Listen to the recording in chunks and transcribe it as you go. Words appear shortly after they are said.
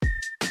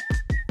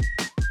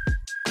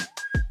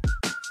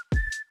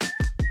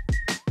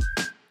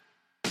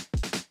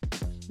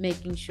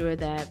making sure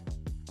that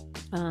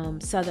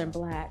Southern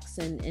Blacks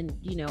and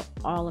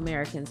all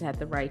Americans had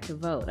the right to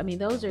vote. I mean,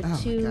 those are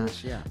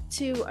those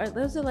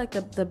are like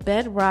the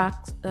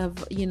bedrocks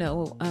of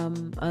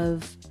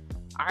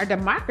our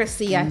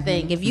democracy. I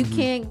think if you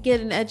can't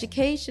get an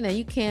education and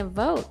you can't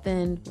vote,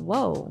 then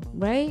whoa,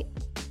 right?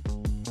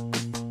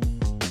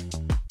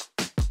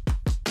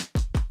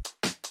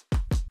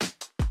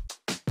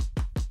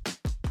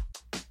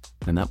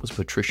 And that was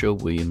Patricia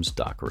Williams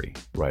Dockery,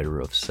 writer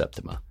of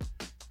Septima.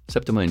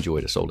 Septima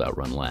enjoyed a sold-out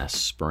run last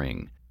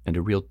spring, and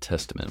a real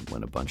testament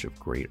when a bunch of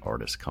great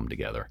artists come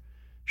together.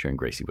 Sharon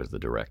Graci was the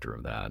director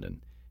of that,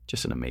 and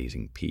just an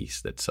amazing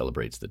piece that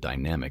celebrates the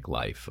dynamic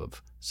life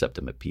of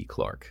Septima P.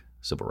 Clark,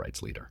 civil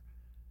rights leader.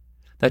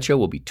 That show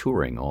will be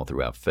touring all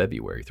throughout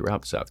February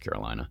throughout South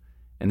Carolina,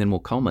 and then will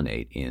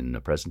culminate in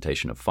a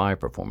presentation of 5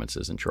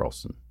 performances in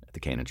Charleston at the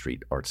Cannon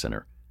Street Art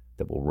Center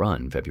that will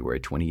run February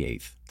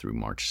 28th through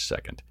March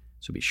 2nd,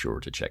 so be sure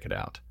to check it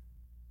out.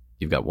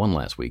 You've got one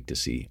last week to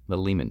see the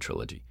Lehman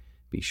Trilogy.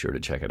 Be sure to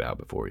check it out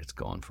before it's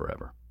gone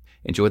forever.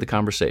 Enjoy the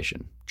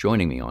conversation.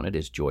 Joining me on it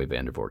is Joy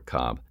Vandervort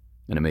Cobb,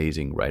 an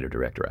amazing writer,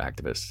 director,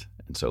 activist,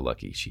 and so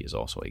lucky she is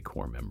also a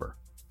core member.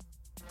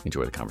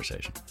 Enjoy the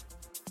conversation.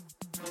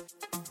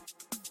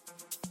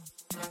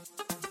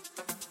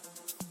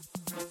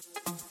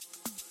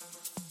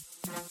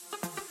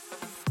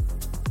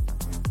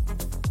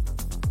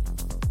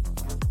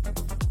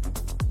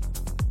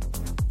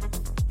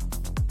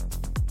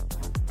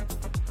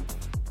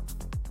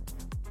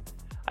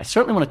 I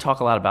certainly want to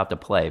talk a lot about the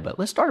play, but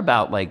let's start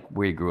about like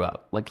where you grew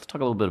up. Like, let's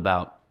talk a little bit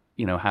about,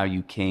 how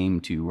you came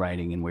to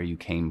writing and where you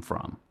came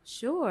from.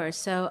 Sure.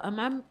 So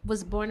I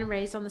was born and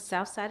raised on the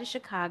Southside of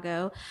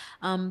Chicago,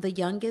 the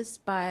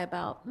youngest by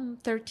about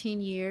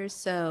 13 years.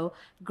 So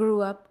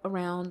grew up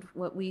around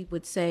what we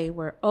would say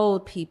were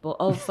old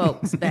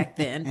folks back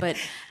then. But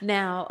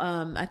now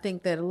I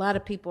think that a lot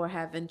of people are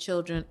having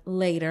children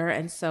later.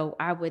 And so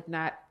I would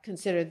not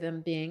consider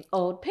them being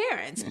old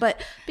parents. But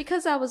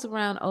because I was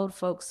around old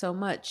folks so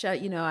much,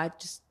 I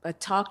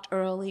talked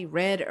early,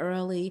 read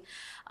early,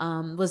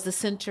 was the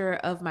center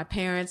of my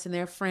parents and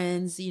their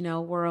friends,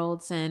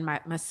 worlds and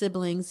my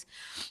siblings.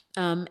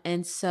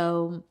 And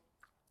so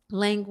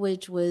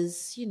language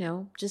was,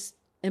 just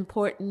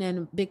important and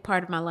a big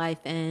part of my life.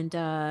 And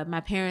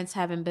my parents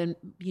having been,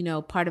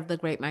 part of the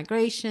Great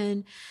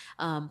Migration,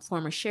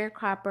 former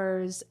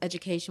sharecroppers,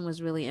 education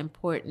was really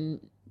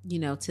important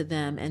to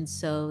them. And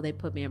so they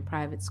put me in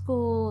private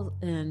schools.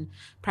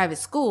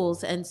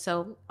 And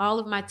so all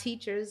of my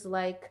teachers,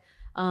 like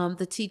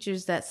the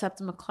teachers that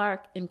Septima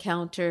Clark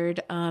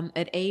encountered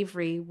at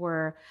Avery,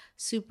 were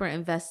super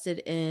invested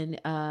in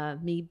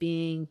me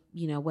being,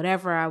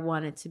 whatever I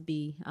wanted to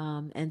be.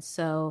 And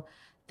so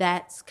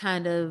that's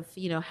kind of,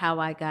 how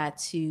I got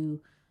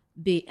to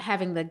be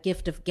having the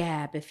gift of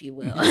gab, if you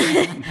will,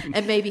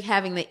 and maybe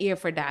having the ear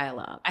for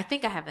dialogue. I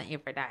think I have the ear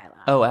for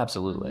dialogue. Oh,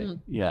 absolutely.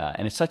 Mm-hmm. Yeah.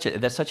 And it's such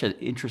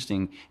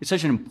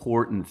an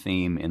important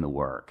theme in the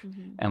work.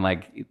 Mm-hmm. And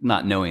like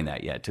not knowing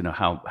that yet, to know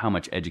how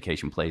much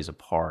education plays a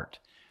part.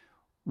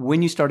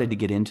 When you started to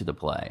get into the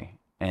play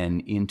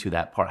and into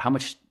that part, how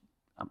much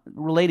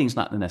relating is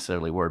not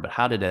necessarily a word, but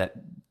how did that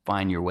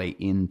find your way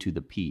into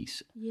the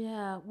piece?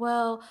 Yeah.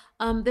 Well,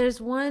 there's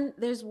one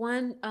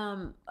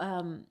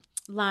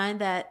line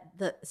that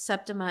the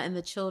Septima and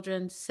the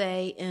children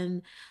say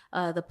in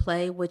the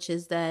play, which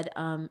is that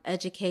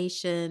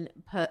education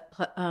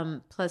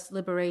plus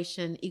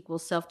liberation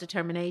equals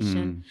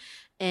self-determination.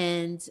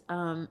 And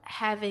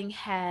having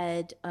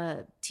had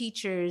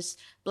teachers,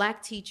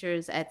 Black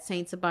teachers at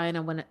St.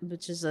 Sabina,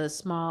 which is a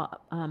small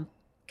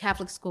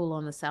Catholic school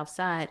on the South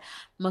Side,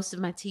 most of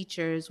my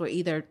teachers were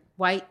either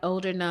white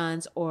older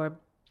nuns or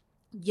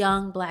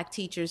young Black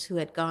teachers who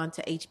had gone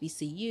to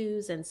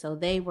HBCUs. And so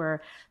they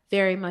were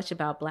very much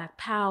about Black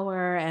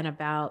power and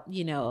about,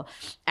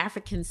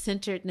 African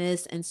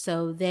centeredness. And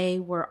so they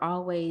were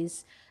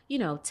always,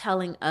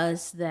 telling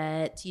us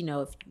that, if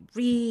you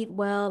read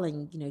well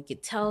and, you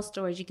could tell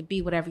stories, you could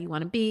be whatever you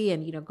want to be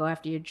and, go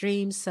after your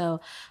dreams. So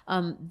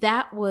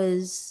that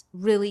was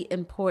really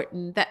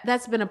important.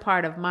 That's been a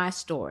part of my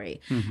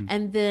story. Mm-hmm.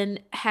 And then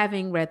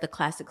having read the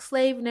classic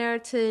slave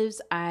narratives,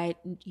 I,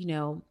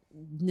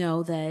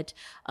 know that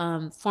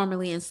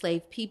formerly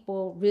enslaved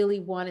people really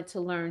wanted to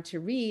learn to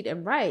read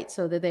and write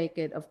so that they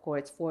could, of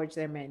course, forge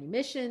their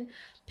manumission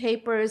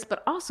papers,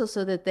 but also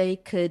so that they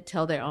could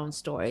tell their own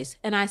stories.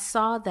 And I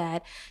saw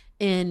that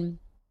in,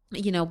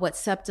 what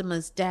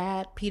Septima's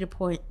dad, Peter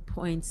Porcher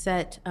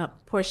Poinsett,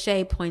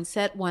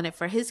 wanted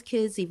for his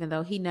kids, even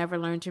though he never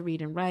learned to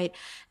read and write.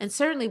 And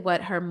certainly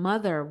what her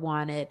mother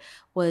wanted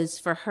was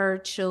for her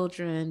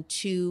children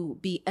to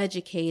be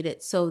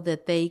educated so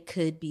that they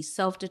could be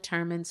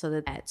self-determined,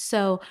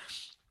 to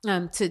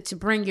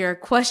bring your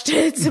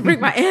question, to bring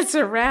my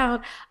answer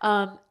around,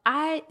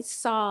 I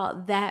saw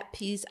that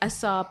piece. I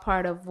saw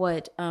part of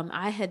what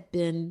I had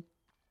been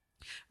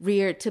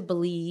reared to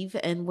believe,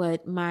 and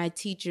what my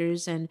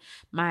teachers and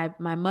my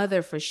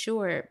mother for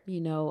sure,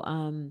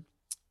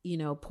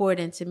 poured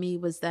into me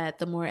was that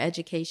the more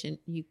education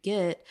you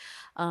get,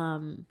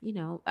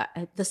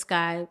 the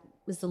sky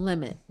was the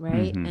limit,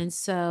 right? Mm-hmm. And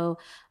so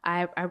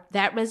I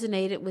that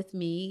resonated with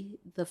me.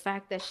 The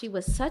fact that she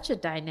was such a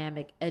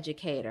dynamic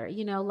educator,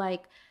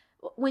 like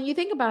when you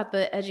think about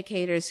the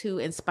educators who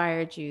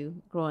inspired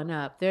you growing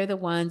up, they're the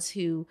ones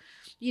who,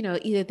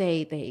 either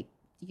they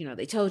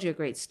told you a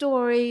great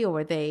story,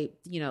 or they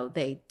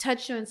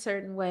touched you in a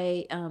certain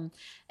way.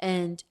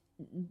 And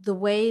the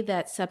way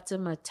that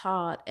Septima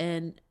taught,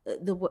 and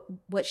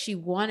what she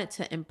wanted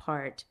to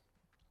impart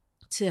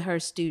to her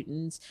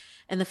students,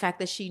 and the fact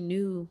that she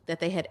knew that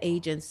they had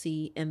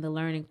agency in the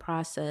learning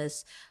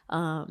process,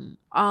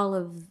 all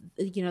of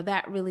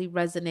that really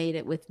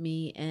resonated with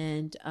me.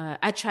 And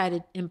I try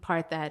to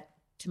impart that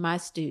to my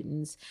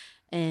students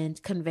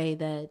and convey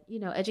that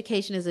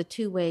education is a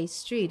two-way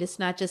street. It's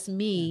not just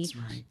me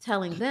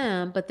telling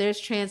them, but there's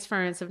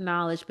transference of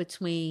knowledge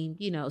between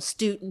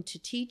student to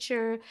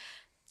teacher,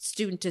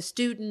 student to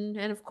student,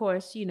 and of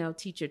course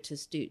teacher to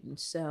student.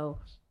 So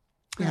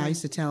I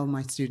used to tell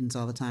my students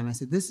all the time, I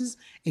said, this is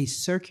a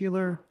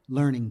circular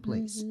learning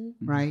place,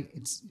 right?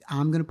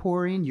 I'm going to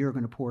pour in, you're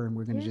going to pour in.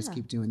 We're going to just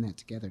keep doing that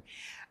together.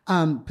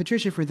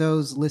 Patricia, for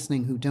those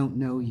listening who don't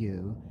know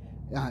you,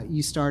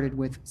 you started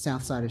with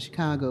Southside of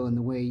Chicago and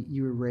the way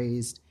you were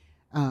raised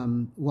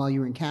while you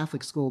were in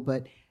Catholic school,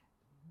 but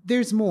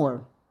there's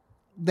more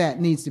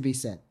that needs to be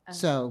said.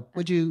 So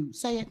would you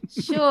say it?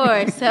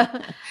 Sure.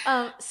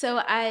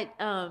 So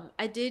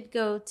I did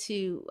go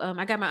to,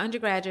 I got my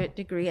undergraduate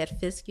degree at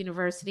Fisk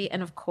University.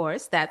 And of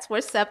course, that's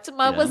where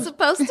Septima was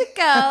supposed to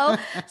go.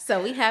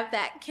 So we have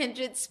that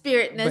kindred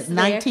spiritness.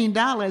 But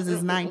 $19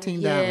 is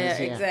 $19. Yeah,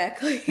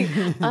 exactly.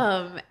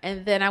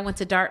 And then I went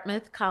to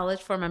Dartmouth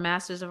College for my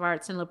Master's of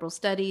Arts in Liberal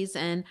Studies.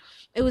 And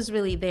it was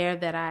really there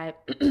that I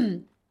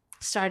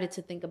started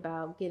to think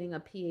about getting a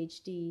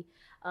PhD.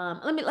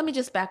 Let me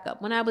just back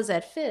up. When I was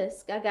at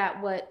Fisk, I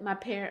got what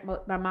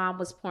my mom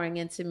was pouring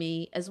into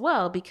me as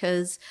well,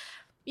 because,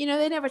 they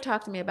never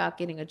talked to me about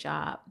getting a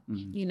job.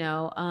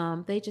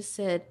 They just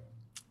said,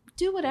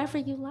 do whatever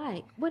you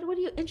like. What are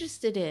you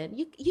interested in?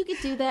 You could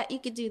do that. You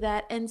could do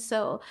that. And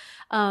so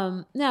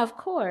now, of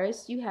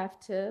course, you have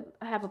to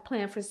have a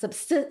plan for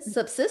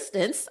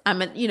subsistence.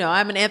 I'm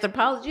an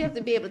anthropologist. You have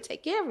to be able to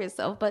take care of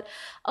yourself. But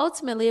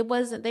ultimately,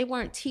 they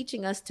weren't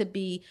teaching us to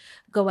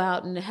go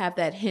out and have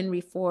that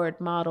Henry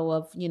Ford model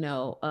of, working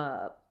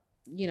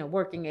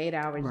 8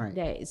 hours a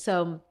day.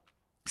 So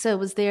it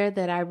was there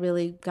that I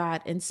really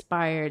got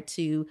inspired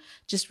to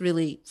just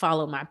really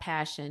follow my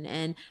passion.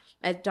 And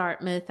at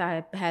Dartmouth,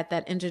 I had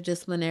that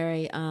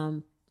interdisciplinary,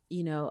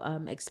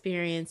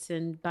 experience.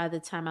 And by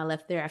the time I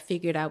left there, I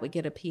figured I would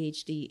get a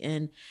PhD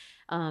in,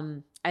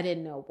 I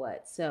didn't know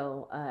what.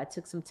 So I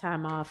took some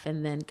time off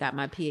and then got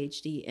my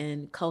PhD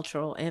in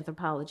cultural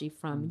anthropology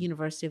from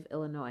University of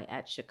Illinois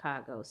at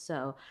Chicago.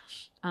 So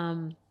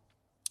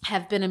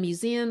have been a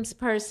museums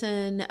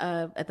person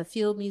at the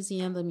Field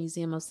Museum, the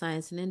Museum of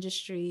Science and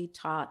Industry,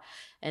 taught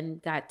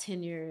and got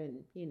tenure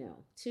in,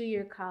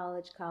 2-year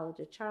college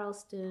of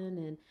Charleston,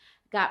 and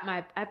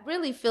I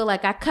really feel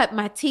like I cut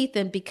my teeth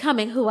in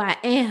becoming who I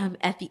am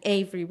at the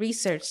Avery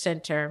Research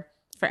Center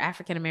for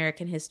African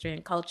American History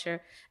and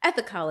Culture at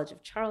the College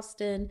of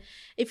Charleston.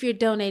 If you're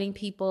donating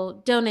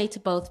people, donate to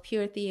both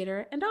Pure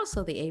Theater and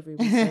also the Avery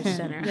Research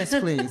Center. Yes,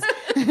 please.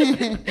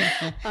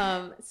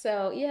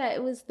 So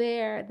it was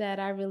there that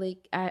I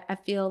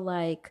feel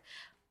like,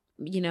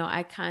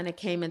 I kind of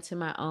came into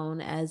my own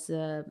as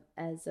a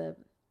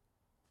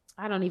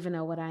I don't even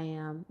know what I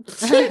am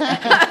because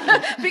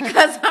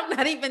I'm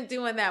not even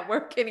doing that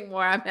work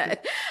anymore.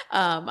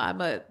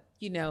 I'm a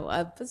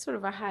sort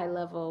of a high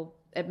level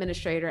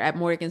administrator at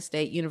Morgan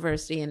State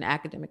University in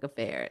academic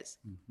affairs.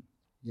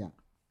 Yeah.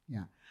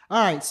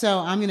 All right. So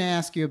I'm going to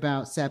ask you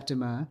about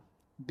Septima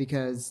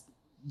because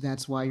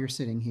that's why you're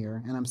sitting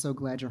here. And I'm so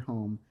glad you're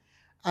home.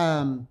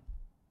 I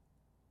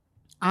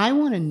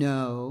want to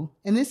know,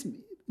 and this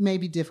may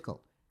be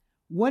difficult,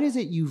 what is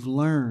it you've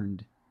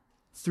learned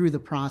through the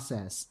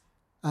process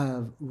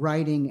of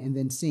writing and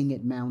then seeing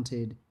it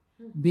mounted,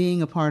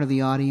 being a part of the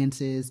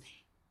audiences,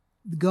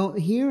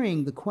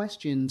 hearing the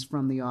questions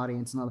from the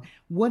audience and all that?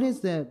 What is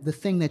the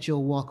thing that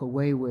you'll walk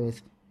away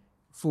with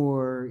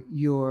for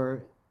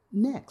your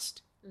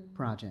next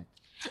project?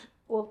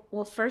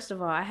 Well, first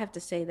of all, I have to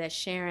say that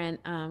Sharon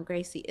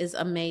Graci is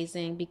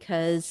amazing,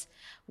 because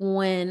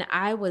when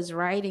I was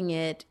writing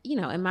it,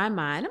 in my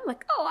mind, I'm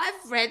like, oh,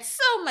 I've read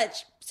so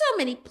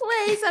many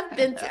plays. I've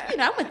been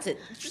to, I went to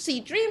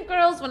see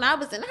Dreamgirls when I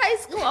was in high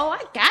school. Oh,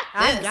 I got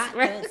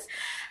this.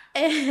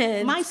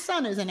 And my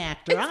son is an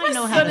actor. I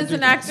know how to do this. My son is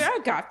an actor. I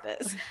got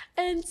this.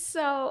 And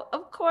so,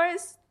 of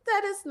course,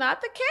 that is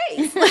not the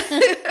case.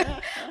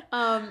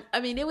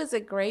 It was a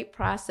great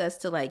process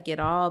to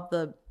get all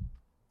the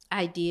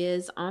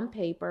ideas on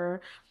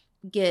paper,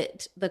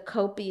 get the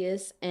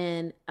copious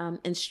and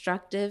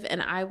instructive,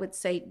 and I would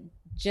say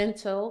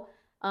gentle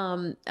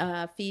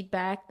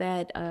feedback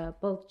that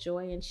both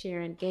Joy and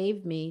Sharon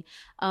gave me.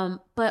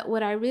 But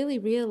what I really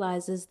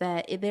realized is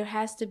that there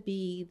has to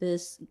be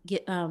this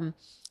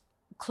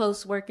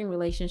close working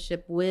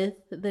relationship with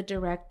the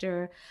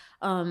director,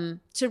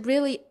 to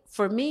really,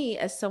 for me,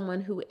 as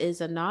someone who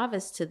is a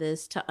novice to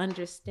this, to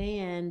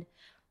understand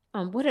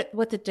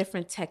what the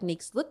different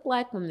techniques look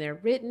like when they're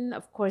written.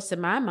 Of course,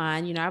 in my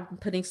mind, you know, I've been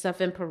putting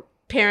stuff in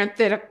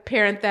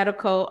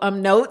parenthetical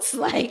notes,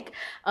 like,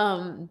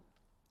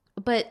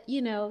 but,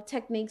 you know,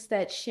 techniques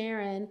that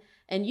Sharon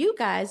and you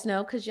guys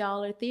know, because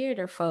y'all are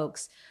theater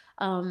folks.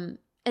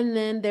 And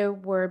then there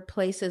were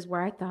places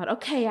where I thought,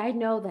 okay, I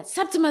know that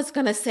Septima's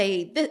going to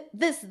say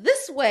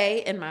this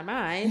way in my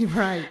mind.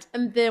 Right.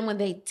 And then when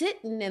they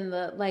didn't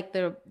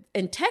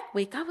in Tech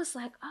Week, I was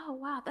like, oh,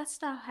 wow, that's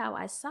not how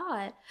I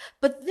saw it.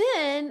 But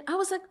then I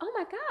was like, oh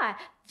my God,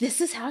 this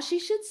is how she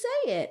should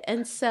say it.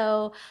 And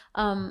so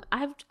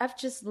I've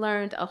just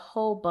learned a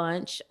whole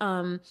bunch.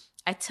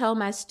 I tell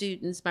my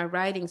students, my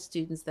writing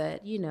students,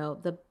 that, you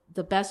know,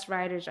 the best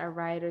writers are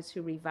writers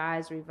who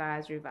revise.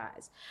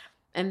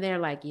 And they're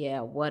like, yeah,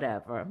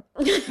 whatever.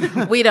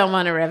 We don't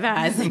want to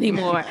revise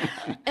anymore.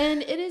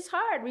 And it is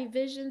hard.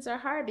 Revisions are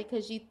hard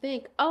because you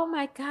think, oh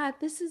my God,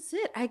 this is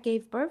it. I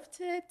gave birth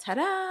to it.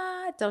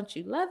 Ta-da! Don't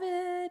you love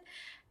it?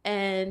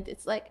 And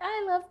it's like,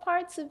 I love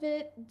parts of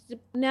it.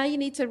 Now you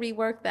need to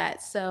rework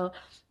that. So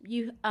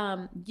you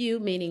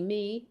meaning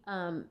me,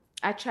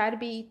 I try to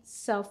be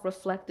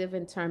self-reflective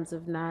in terms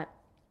of not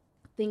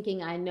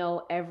thinking I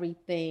know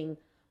everything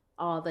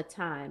all the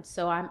time.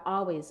 So I'm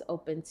always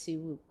open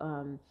to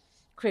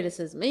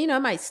criticism. You know,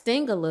 it might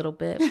sting a little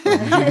bit,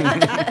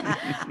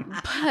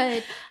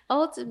 but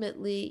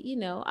ultimately, you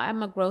know,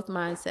 I'm a growth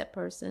mindset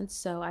person.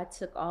 So I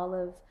took all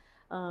of,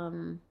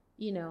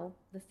 you know,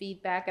 the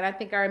feedback. And I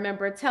think I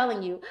remember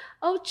telling you,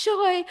 oh,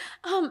 Joy,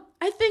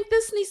 I think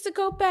this needs to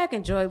go back.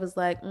 And Joy was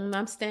like,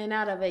 I'm staying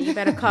out of it. You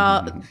better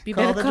call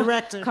the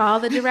director.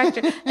 Call the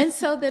director. And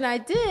so then I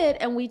did.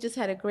 And we just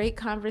had a great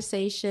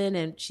conversation.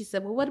 And she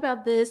said, well, what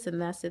about this?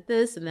 And I said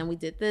this. And then we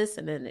did this.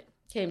 And then it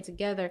came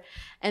together.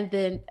 And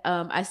then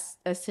I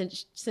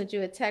sent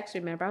you a text,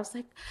 remember? I was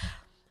like,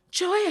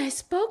 Joy, I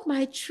spoke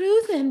my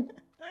truth,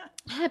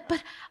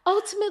 but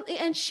ultimately,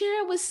 and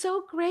Sharon was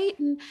so great,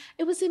 and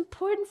it was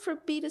important for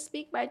me to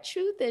speak my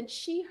truth, and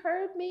she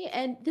heard me,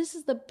 and this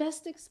is the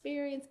best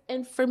experience.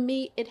 And for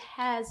me, it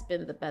has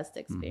been the best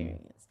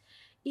experience. Mm-hmm.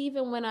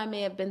 Even when I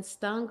may have been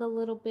stung a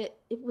little bit,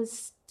 it was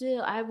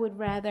still, I would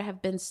rather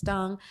have been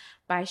stung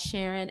by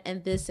Sharon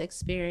and this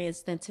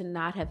experience than to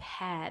not have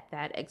had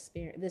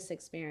this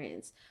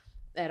experience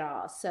at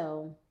all.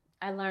 So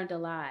I learned a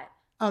lot.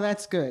 Oh,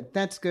 that's good.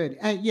 That's good.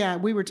 Yeah,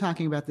 we were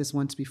talking about this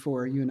once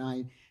before. You and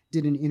I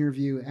did an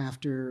interview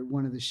after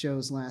one of the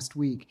shows last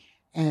week.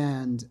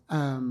 And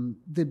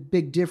the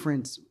big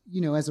difference,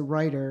 you know, as a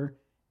writer,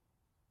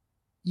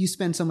 you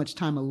spend so much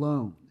time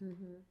alone.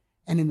 Mm-hmm.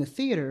 And in the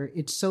theater,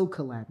 it's so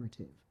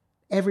collaborative.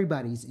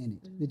 Everybody's in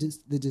it.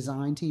 Mm-hmm. The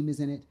design team is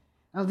in it.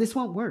 Oh, this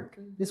won't work.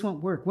 Mm-hmm. This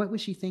won't work. What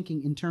was she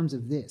thinking in terms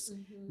of this?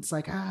 Mm-hmm. It's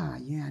like, yeah, I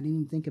didn't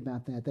even think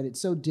about that. That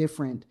it's so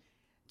different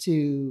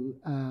to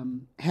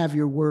have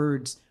your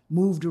words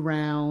moved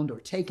around or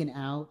taken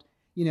out.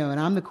 You know, and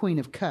I'm the queen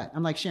of cut.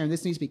 I'm like, Sharon,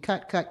 this needs to be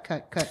cut.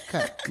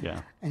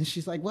 Yeah. And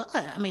she's like, well,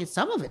 I mean,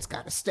 some of it's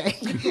got to stay.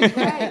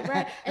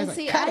 Right. And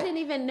see, I didn't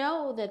even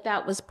know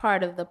that was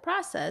part of the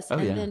process.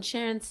 Then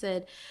Sharon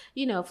said,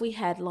 you know, if we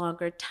had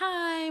longer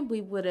time,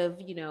 we would have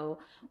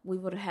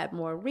had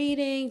more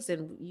readings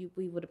and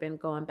we would have been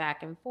going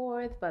back and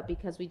forth. But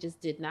because we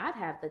just did not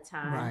have the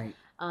time.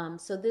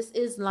 Right. So this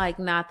is like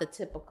not the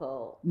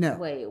typical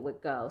way it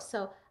would go.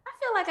 So I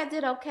feel like I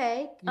did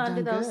okay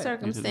under those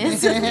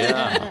circumstances.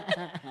 Yeah.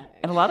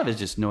 And a lot of it is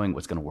just knowing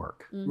what's going to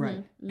work. Mm-hmm. Right.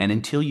 Mm-hmm. And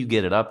until you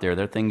get it up there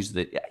are things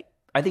that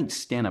I think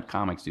stand-up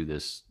comics do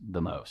this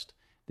the most.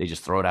 They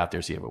just throw it out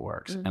there, see if it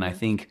works. Mm-hmm. And I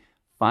think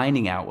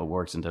finding out what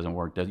works and doesn't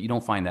work, you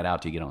don't find that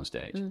out till you get on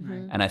stage.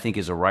 Mm-hmm. And I think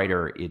as a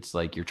writer, it's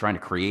like you're trying to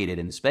create it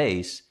in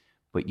space,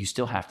 but you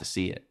still have to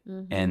see it.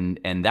 Mm-hmm.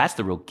 And that's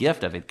the real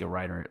gift of it, a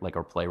writer like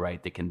or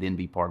playwright that can then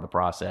be part of the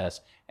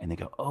process and they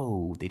go,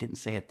 oh, they didn't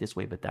say it this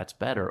way, but that's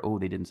better. Oh,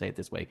 they didn't say it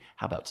this way.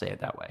 How about say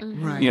it that way?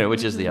 Mm-hmm. Right. You know,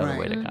 which is the other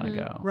way to kind of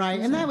go.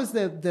 Right. And that was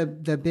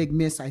the big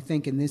miss, I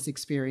think, in this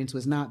experience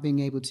was not being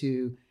able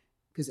to,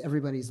 because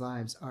everybody's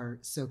lives are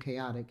so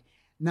chaotic,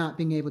 not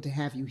being able to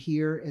have you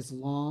here as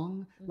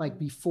long, like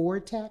before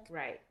tech.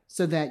 Right.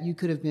 So that you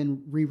could have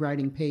been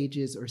rewriting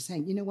pages or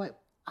saying, you know what?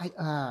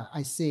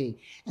 I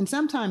see. And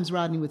sometimes,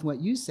 Rodney, with what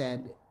you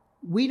said,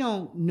 we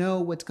don't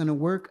know what's going to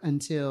work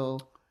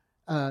until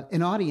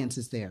an audience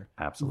is there.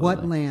 Absolutely.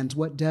 What lands,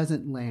 what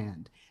doesn't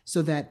land,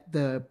 so that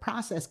the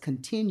process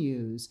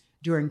continues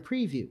during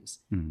previews.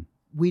 Mm.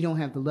 We don't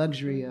have the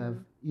luxury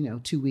of,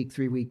 2-week,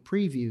 3-week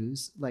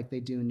previews like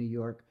they do in New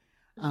York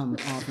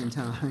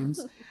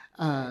oftentimes.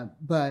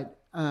 But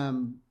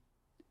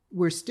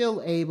we're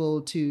still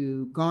able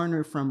to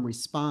garner from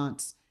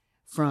response,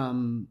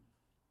 from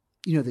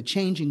the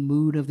changing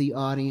mood of the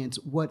audience,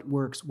 what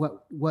works,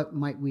 what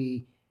might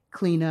we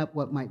clean up,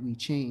 what might we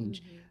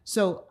change. Mm-hmm.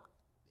 So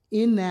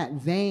in that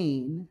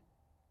vein,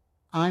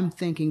 I'm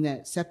thinking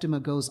that Septima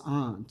goes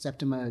on.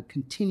 Septima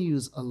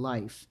continues a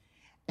life.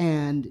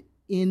 And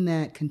in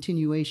that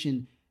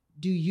continuation,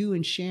 do you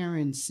and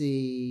Sharon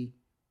see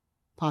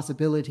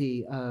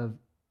possibility of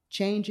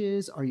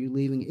changes? Are you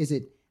leaving?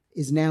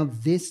 Is now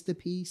this the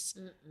piece?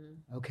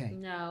 Mm-mm. Okay.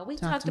 No, we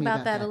talked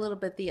about that a little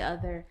bit the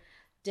other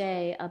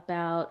day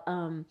about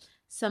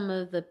some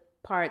of the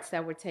parts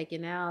that were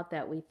taken out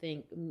that we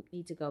think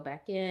need to go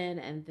back in,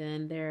 and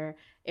then there are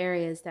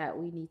areas that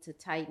we need to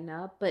tighten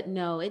up. But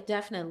no, it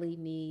definitely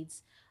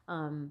needs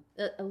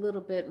a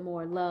little bit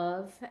more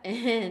love,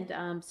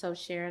 and so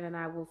Sharon and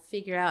I will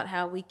figure out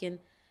how we can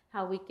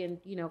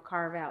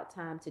carve out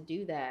time to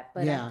do that.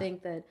 But I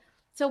think that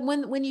so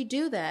when you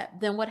do that,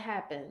 then what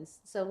happens?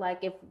 So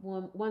like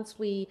once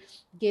we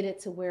get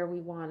it to where we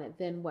want it,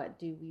 then what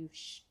do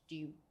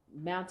you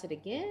mount it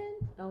again?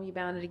 Oh, you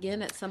mount it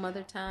again at some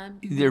other time?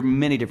 There are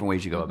many different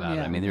ways you go about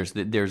it. I mean,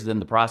 there's then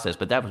the process,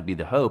 but that would be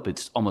the hope.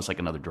 It's almost like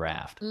another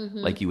draft.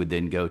 Like you would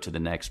then go to the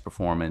next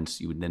performance,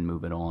 you would then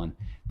move it on.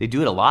 They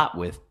do it a lot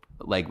with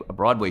like a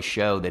Broadway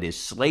show that is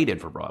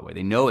slated for Broadway.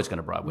 They know it's going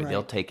to Broadway. Right.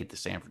 They'll take it to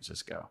San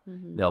Francisco.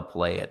 They'll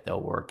play it.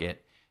 They'll work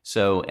it.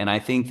 So, and I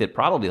think that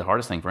probably the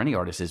hardest thing for any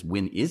artist is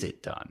when is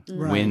it done?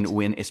 Right.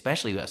 When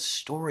especially a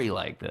story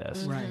like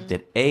this,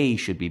 that A,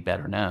 should be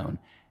better known,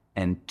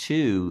 and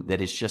two, that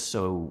it's just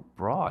so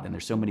broad and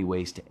there's so many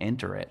ways to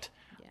enter it.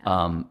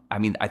 Yeah. I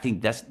mean, I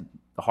think that's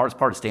the hardest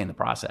part, is staying in the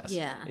process.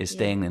 Is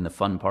staying in the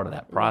fun part of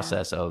that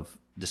process of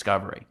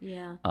discovery.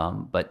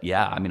 But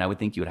yeah, I mean, I would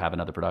think you would have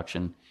another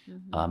production,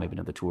 maybe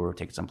another tour,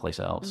 take it someplace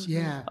else.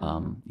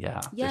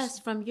 Yes,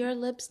 from your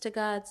lips to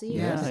God's ears.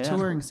 Yeah, the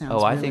touring sounds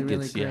really, I think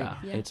really it's great.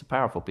 It's a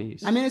powerful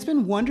piece. I mean, it's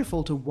been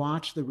wonderful to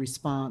watch the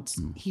response,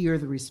 hear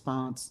the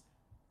response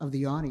of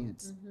the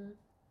audience,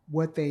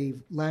 what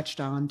they've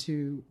latched on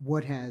to,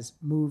 what has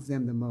moved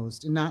them the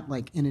most, and not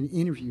like in an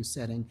interview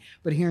setting,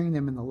 but hearing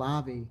them in the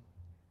lobby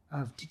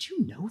of, did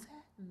you know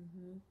that?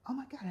 Oh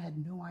my God, I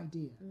had no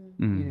idea.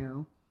 You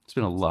know? It's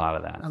been a lot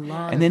of that.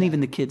 And then even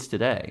the kids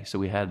today. So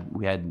we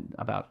had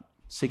about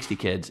 60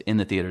 kids in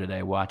the theater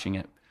today watching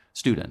it.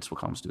 Students, we'll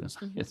call them students.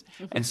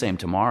 And same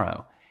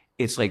tomorrow.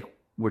 It's like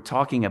we're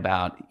talking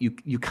about,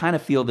 you kind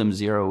of feel them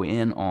zero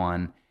in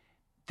on,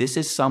 this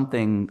is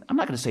something, I'm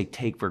not going to say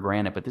take for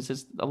granted, but this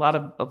is a lot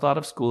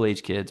of school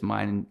age kids,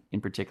 mine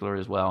in particular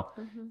as well.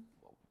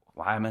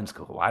 Why am I in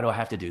school? Why do I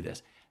have to do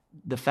this?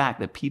 The fact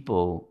that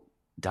people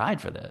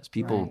died for this,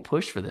 people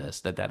pushed for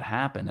this, that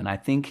happened. And I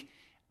think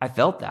I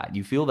felt that.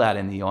 You feel that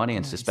in the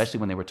audience,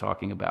 especially when they were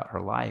talking about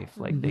her life.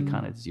 Like they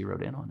kind of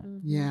zeroed in on it.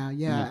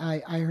 Yeah.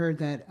 I heard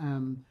that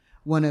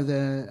one of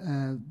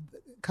the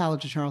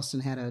College of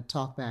Charleston had a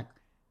talkback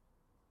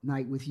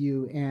night with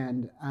you,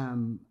 and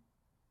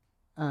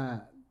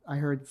I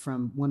heard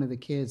from one of the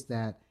kids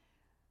that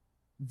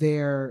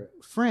their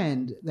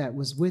friend that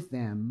was with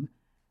them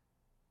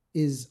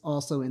is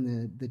also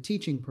in the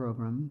teaching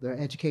program, the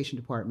education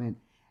department,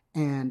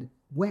 and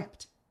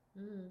wept.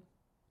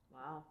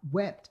 Wow.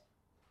 Wept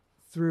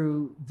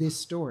through this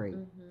story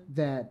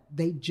that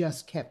they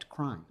just kept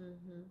crying.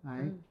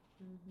 Right?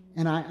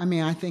 And I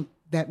mean, I think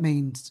that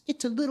means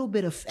it's a little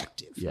bit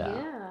effective.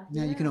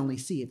 Now you can only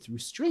see it through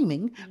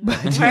streaming,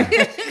 but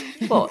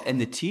well,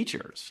 and the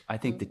teachers, I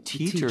think the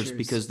teachers,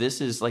 because this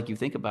is, like, you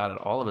think about it,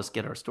 all of us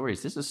get our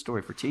stories. This is a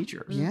story for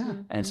teachers.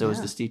 And so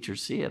as the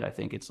teachers see it, I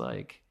think it's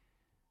like,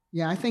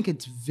 I think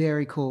it's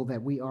very cool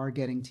that we are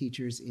getting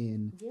teachers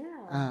in.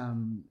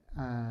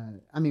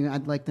 I mean,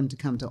 I'd like them to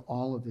come to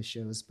all of the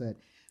shows, but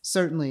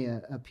certainly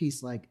a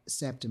piece like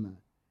Septima,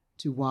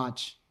 to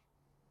watch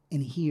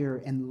and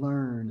hear and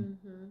learn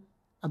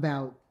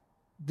about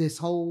this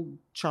whole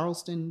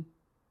Charleston,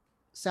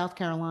 South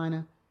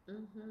Carolina,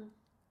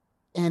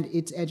 and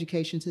its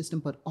education system,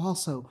 but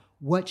also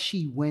what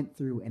she went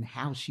through and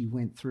how she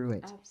went through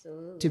it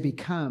to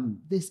become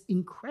this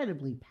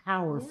incredibly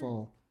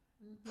powerful,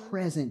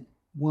 present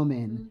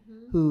woman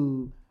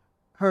who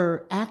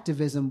her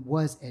activism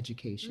was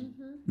education.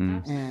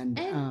 And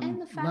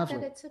the fact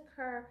that it took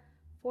her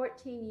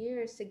 14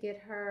 years to get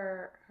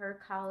her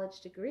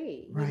college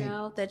degree, you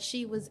know, that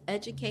she was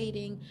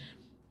educating,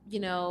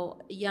 you know,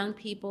 young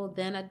people,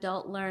 then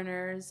adult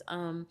learners,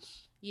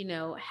 you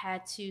know,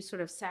 had to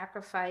sort of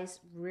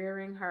sacrifice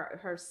rearing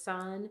her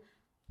son.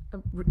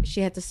 She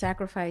had to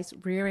sacrifice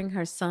rearing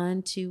her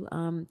son to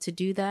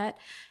do that.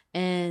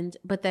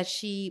 But that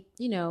she,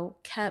 you know,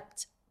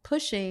 kept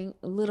pushing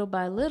little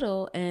by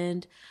little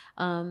and,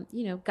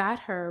 you know,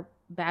 got her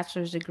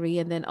bachelor's degree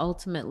and then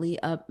ultimately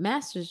a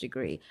master's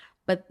degree.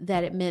 But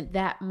that it meant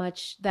that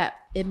much, that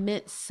it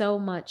meant so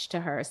much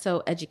to her.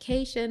 So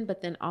education,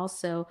 but then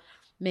also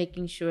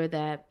making sure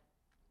that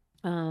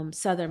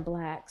Southern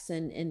Blacks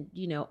and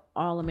you know,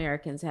 all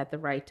Americans had the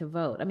right to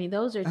vote. I mean,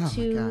 those are those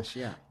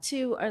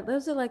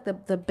are like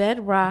the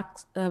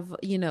bedrocks of,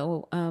 you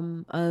know,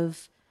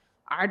 of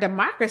our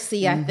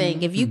democracy. I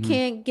think if you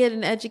can't get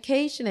an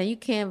education and you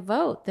can't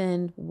vote,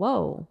 then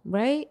whoa,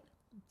 right?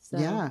 So,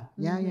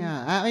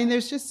 I mean,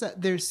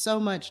 there's so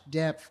much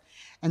depth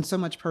and so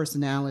much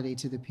personality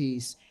to the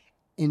piece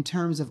in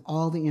terms of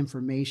all the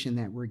information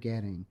that we're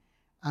getting,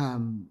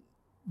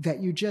 that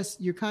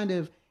you're kind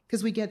of,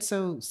 because we get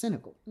so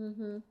cynical,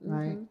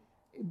 right?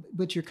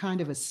 But you're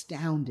kind of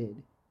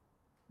astounded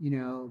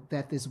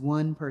that this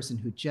one person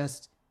who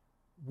just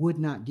would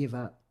not give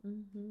up,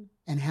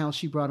 and how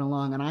she brought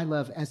along. And I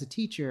love, as a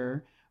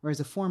teacher or as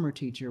a former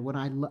teacher, what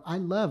I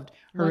loved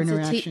her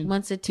interaction.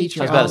 Once a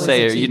teacher, I was about to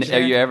say, are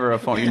you ever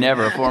you're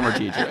never a former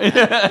teacher?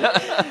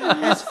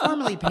 As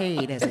formerly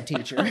paid as a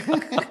teacher.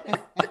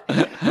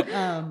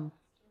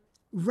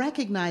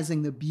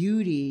 Recognizing the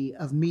beauty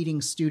of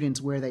meeting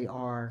students where they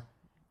are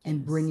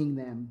and bringing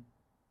them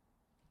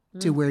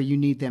to where you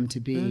need them to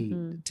be,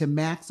 to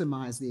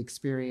maximize the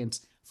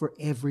experience for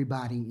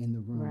everybody in the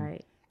room.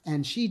 Right.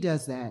 And she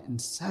does that in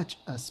such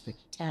a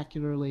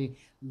spectacularly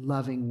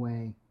loving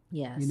way.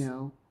 Yes.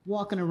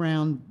 Walking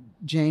around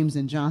James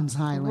and John's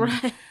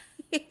Island.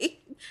 Right.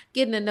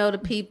 Getting to know the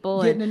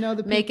people.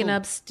 Making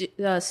up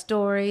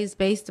stories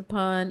based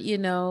upon,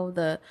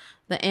 the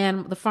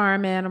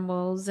farm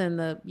animals and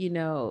the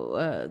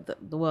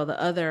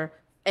other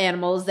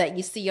animals that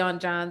you see on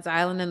John's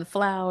Island and the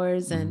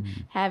flowers, and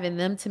having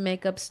them to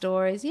make up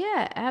stories.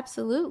 Yeah,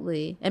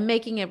 absolutely. And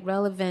making it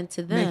relevant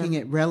to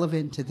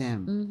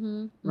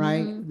them.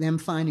 Right? Them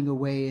finding a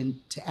way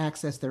to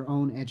access their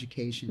own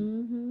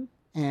education.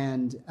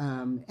 And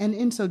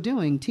in so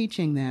doing,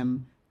 teaching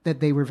them that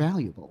they were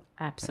valuable.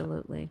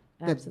 Absolutely.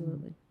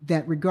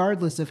 That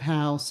regardless of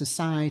how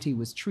society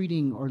was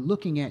treating or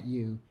looking at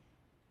you,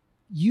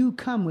 you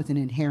come with an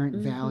inherent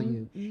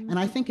value. And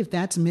I think if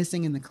that's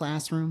missing in the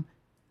classroom,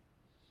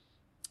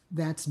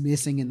 that's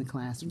missing in the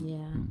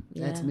classroom.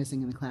 That's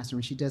missing in the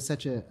classroom. She does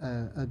such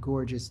a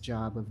gorgeous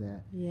job of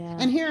that. Yeah.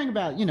 And hearing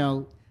about,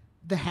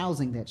 the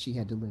housing that she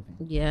had to live in.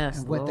 Yes,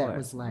 and what Lord. that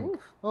was like.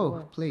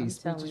 Lord,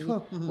 Please.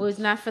 Well, it's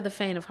not for the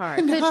faint of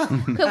heart. We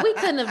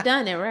couldn't have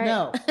done it, right?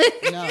 No.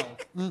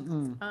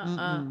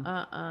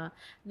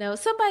 No,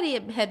 somebody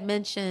had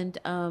mentioned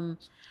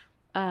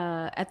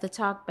at the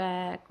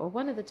talkback, or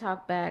one of the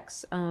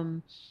talkbacks,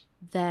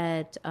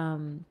 that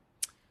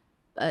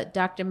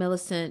Dr.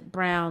 Millicent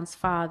Brown's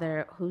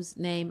father, whose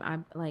name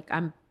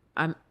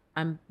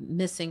I'm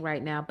missing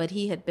right now, but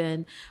he had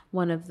been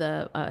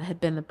had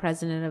been the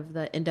president of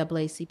the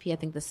NAACP, I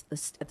think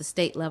at the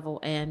state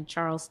level, and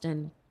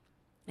Charleston,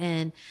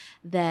 and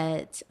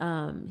that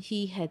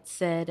he had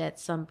said at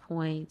some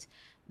point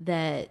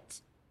that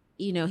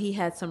he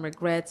had some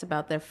regrets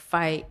about their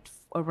fight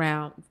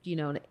around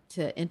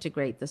to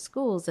integrate the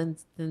schools, and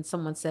then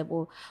someone said,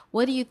 well,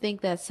 what do you think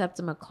that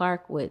Septima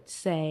Clark would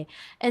say?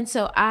 And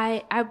so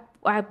I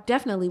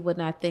definitely would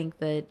not think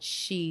that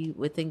she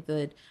would think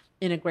that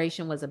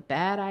integration was a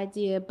bad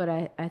idea, but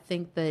I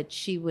think that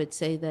she would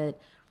say that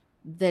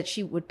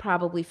she would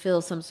probably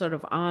feel some sort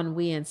of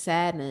ennui and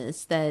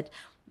sadness that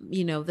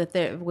that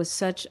there was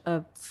such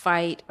a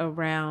fight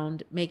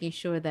around making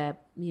sure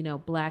that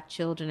Black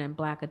children and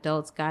Black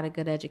adults got a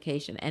good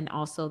education and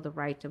also the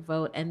right to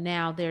vote, and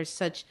now there's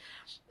such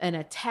an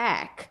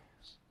attack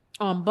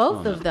on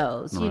both of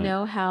those.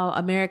 Right. How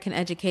American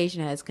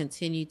education has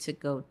continued to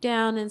go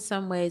down in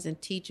some ways,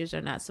 and teachers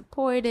are not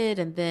supported.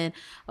 And then,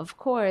 of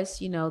course,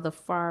 the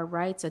far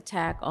right's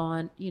attack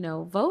on,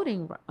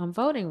 voting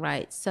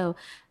rights. So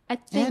I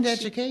think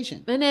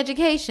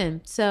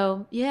education.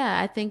 So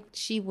yeah, I think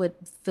she would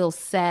feel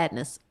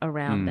sadness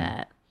around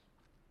that.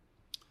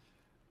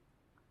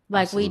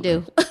 Like Absolutely. We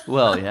do.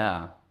 Well,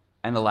 yeah.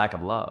 And the lack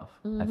of love,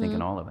 I think,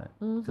 in all of it.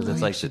 Because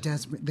it's like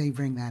they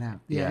bring that up.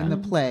 Yeah. In the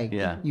play,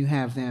 you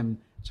have them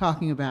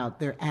talking about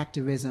their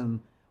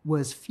activism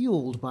was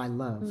fueled by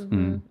love,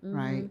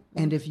 right?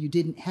 And if you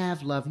didn't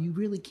have love, you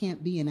really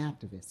can't be an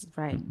activist.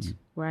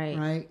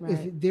 Right.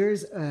 If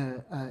there's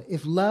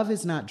if love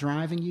is not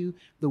driving you,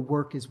 the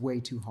work is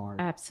way too hard.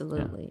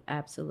 Absolutely.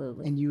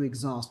 And you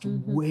exhaust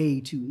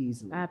way too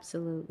easily.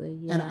 Absolutely.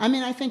 Yeah. And I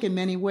mean, I think in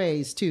many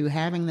ways too,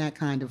 having that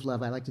kind of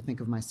love, I like to think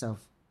of myself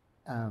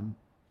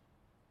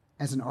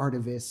as an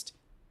artivist.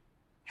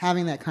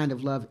 Having that kind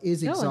of love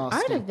is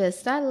exhausting. An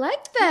artivist, I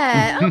like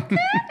that.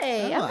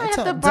 Okay, I might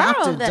have to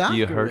borrow that.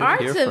 You heard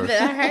it here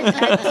first.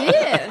 I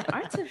did.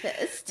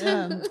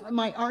 Artivist.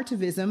 My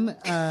artivism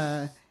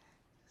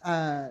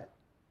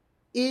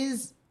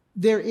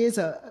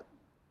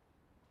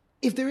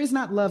if there is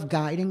not love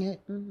guiding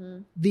it,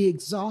 the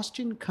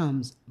exhaustion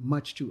comes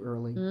much too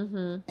early,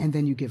 and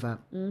then you give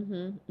up.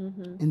 And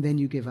then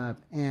you give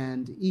up.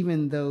 And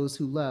even those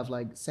who love,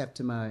 like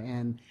Septima,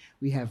 and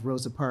we have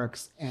Rosa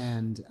Parks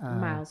and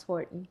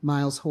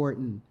Miles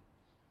Horton,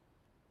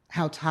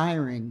 how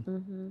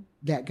tiring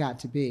that got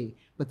to be.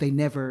 But they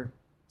never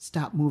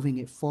stopped moving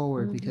it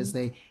forward because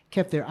they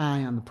kept their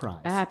eye on the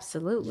prize.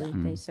 Absolutely.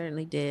 They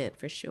certainly did,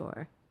 for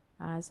sure.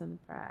 Eyes on the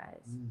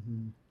prize.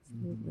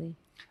 Absolutely.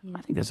 Yeah.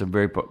 I think that's a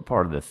very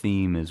part of the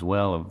theme as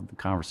well of the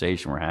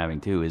conversation we're having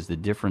too, is the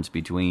difference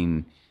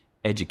between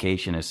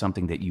education as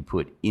something that you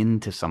put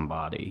into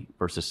somebody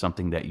versus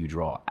something that you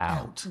draw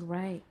out.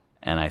 Right.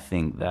 And I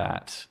think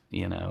that,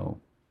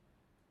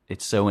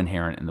 it's so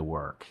inherent in the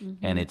work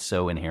and it's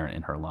so inherent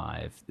in her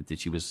life that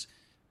she was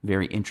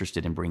very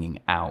interested in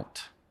bringing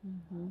out.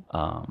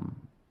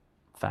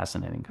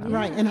 Fascinating.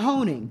 Right. And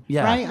honing.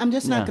 Yeah. Right. I'm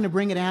just not going to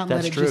bring it out and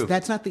that's let it true.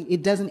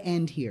 It doesn't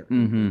end here.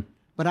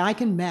 But I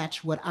can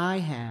match what I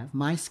have,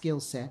 my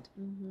skill set,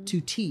 to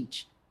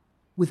teach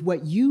with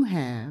what you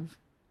have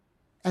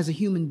as a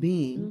human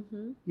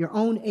being, your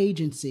own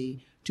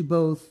agency to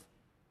both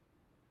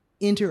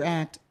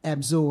interact,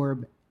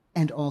 absorb,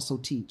 and also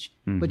teach.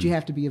 But you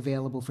have to be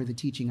available for the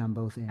teaching on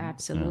both ends.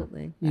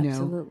 Absolutely. You know?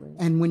 Absolutely.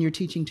 And when you're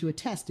teaching to a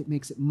test, it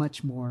makes it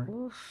much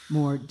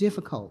more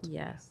difficult.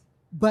 Yes.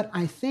 But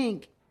I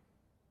think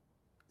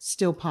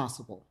still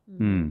possible.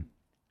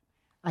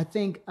 I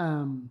think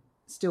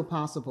still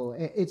possible.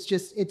 It's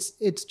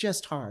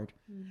just hard.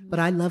 But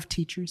I love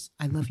teachers.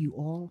 I love you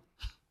all.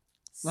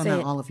 Well,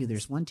 not all of you.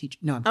 There's one teacher.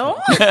 No, I'm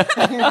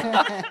kidding.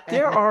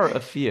 There are a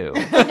few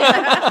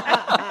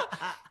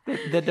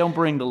that don't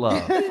bring the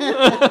love.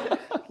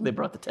 They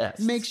brought the test.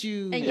 Makes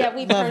you and yet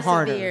we love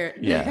persevere. harder.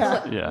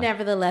 Yeah.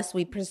 Nevertheless,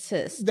 we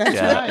persist. That's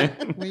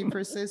right. We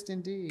persist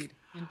indeed.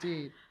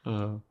 Indeed.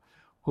 Well,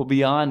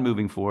 beyond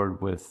moving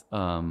forward with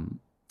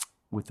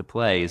the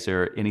play, is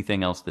there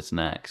anything else that's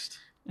next?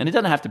 And it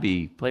doesn't have to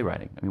be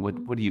playwriting. I mean,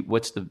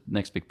 what's the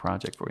next big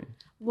project for you?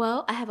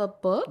 Well, I have a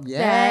book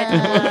that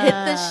will hit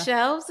the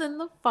shelves in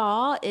the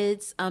fall.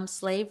 It's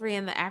Slavery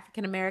and the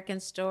African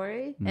American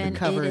Story. And the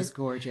cover is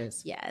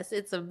gorgeous. Yes,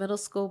 it's a middle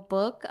school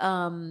book.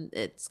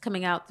 It's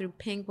coming out through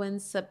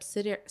Penguin's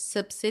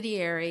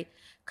subsidiary,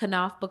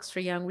 Knopf Books for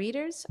Young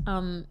Readers.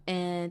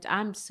 And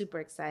I'm super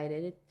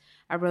excited.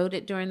 I wrote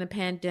it during the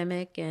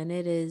pandemic, and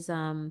it is,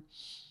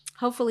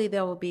 hopefully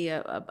there will be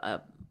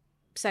a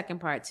second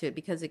part to it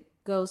because it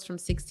goes from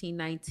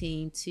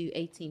 1619 to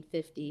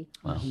 1850.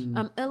 Wow.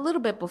 A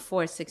little bit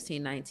before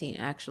 1619,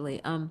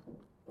 actually.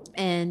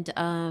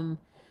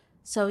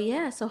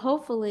 So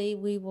hopefully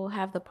we will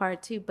have the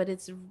part 2, but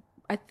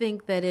I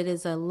think that it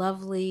is a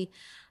lovely,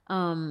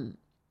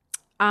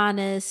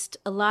 honest,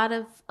 a lot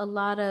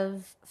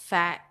of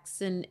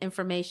facts and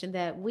information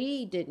that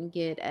we didn't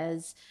get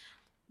as,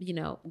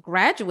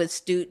 graduate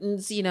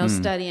students,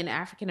 studying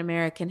African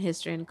American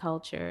history and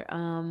culture.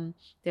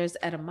 There's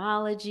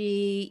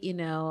etymology,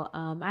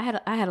 I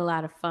had a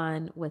lot of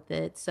fun with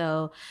it.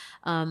 So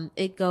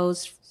it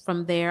goes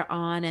from there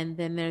on, and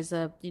then there's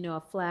a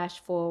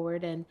flash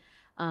forward, and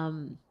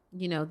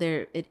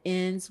it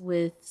ends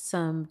with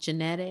some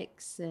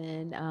genetics,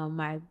 and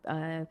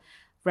I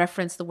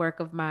reference the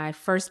work of my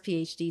first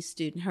PhD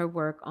student, her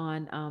work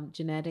on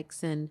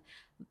genetics and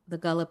the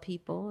Gullah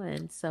people,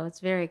 and so it's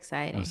very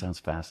exciting. That sounds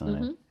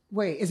fascinating.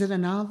 Wait, is it a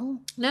novel?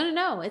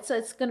 No. It's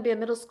going to be a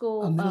middle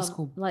school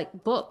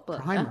like book.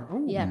 Primer.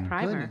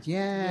 Primer. Goodness.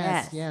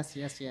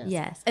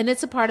 Yes. And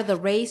it's a part of the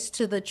Race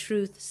to the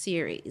Truth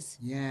series.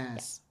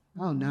 Yes.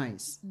 Oh,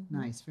 nice.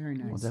 Nice. Very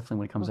nice. Well, definitely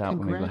when it comes out,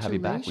 we're going to have you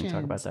back. We can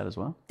talk about that as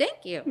well.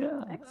 Thank you.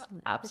 Yeah.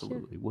 Excellent.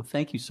 Absolutely. Well,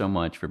 thank you so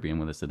much for being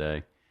with us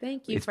today.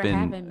 Thank you for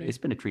having me. It's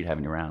been a treat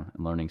having you around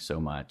and learning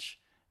so much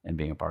and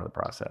being a part of the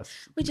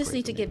process. We just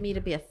need to get me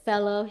to be a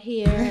fellow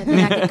here, and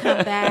then I can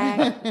come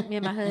back, me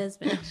and my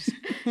husband.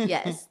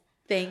 Yes.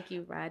 Thank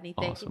you, Rodney.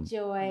 Thank you,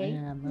 Joy.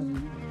 Yeah, I love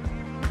you.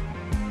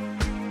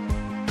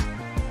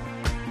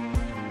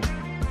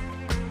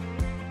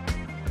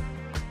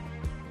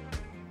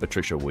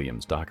 Patricia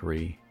Williams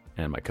Dockery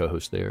and my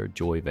co-host there,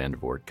 Joy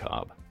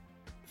Vandervort-Cobb.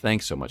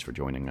 Thanks so much for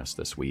joining us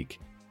this week,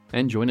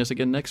 and join us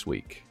again next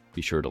week.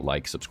 Be sure to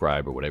like,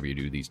 subscribe, or whatever you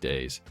do these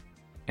days.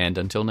 And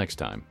until next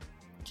time,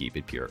 keep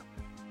it pure.